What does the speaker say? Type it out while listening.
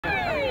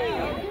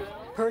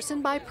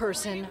Person by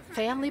person,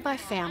 family by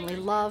family,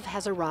 love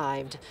has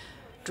arrived.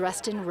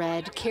 Dressed in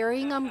red,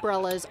 carrying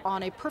umbrellas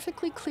on a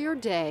perfectly clear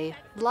day,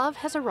 love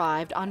has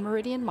arrived on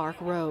Meridian Mark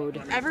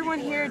Road. Everyone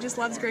here just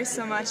loves Grace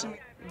so much.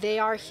 They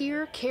are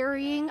here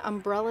carrying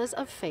umbrellas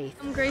of faith.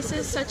 Grace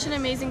is such an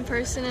amazing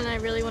person, and I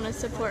really want to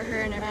support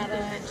her and everything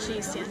that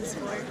she stands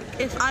for.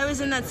 If I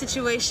was in that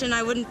situation,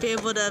 I wouldn't be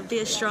able to be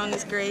as strong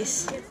as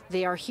Grace.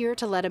 They are here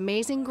to let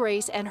amazing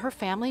Grace and her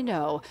family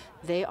know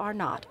they are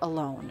not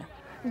alone.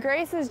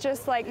 Grace is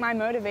just like my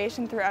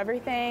motivation through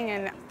everything,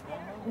 and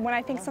when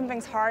I think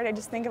something's hard, I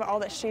just think of all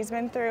that she's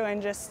been through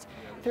and just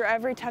through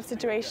every tough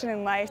situation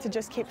in life to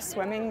just keep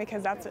swimming,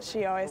 because that's what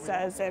she always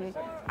says. And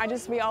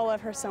we all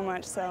love her so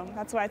much, so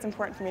that's why it's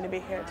important for me to be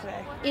here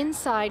today.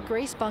 Inside,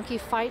 Grace Bunke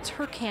fights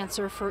her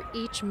cancer for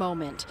each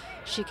moment.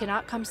 She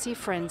cannot come see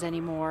friends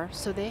anymore,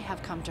 so they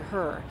have come to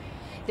her.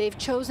 They've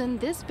chosen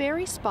this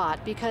very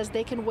spot because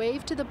they can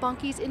wave to the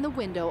Bunkes in the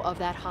window of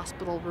that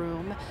hospital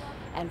room.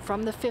 And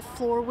from the 5th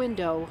floor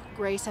window,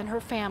 Grace and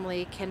her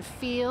family can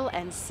feel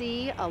and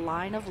see a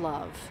line of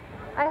love.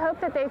 I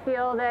hope that they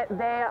feel that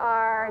they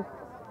are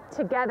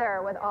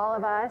together with all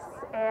of us,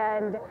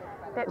 and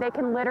that they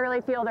can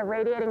literally feel the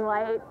radiating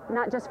light,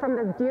 not just from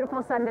the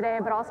beautiful sun today,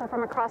 but also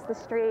from across the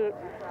street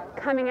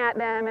coming at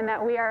them, and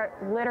that we are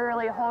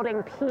literally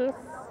holding peace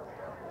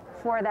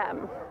for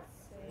them.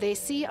 They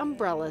see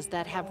umbrellas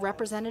that have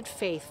represented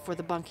faith for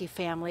the Bunke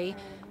family,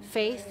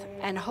 faith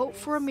and hope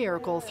for a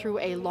miracle through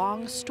a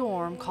long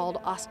storm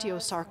called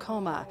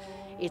osteosarcoma.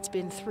 It's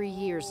been 3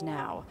 years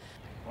now.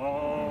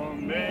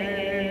 Amazing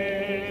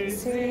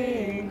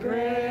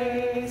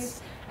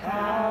grace,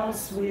 how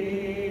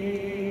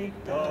sweet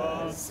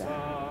the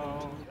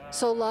sound.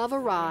 So love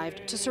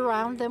arrived to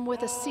surround them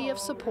with a sea of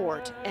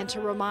support and to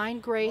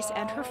remind Grace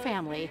and her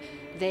family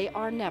they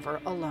are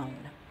never alone.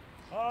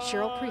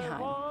 Cheryl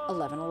Preheim,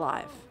 11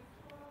 Alive.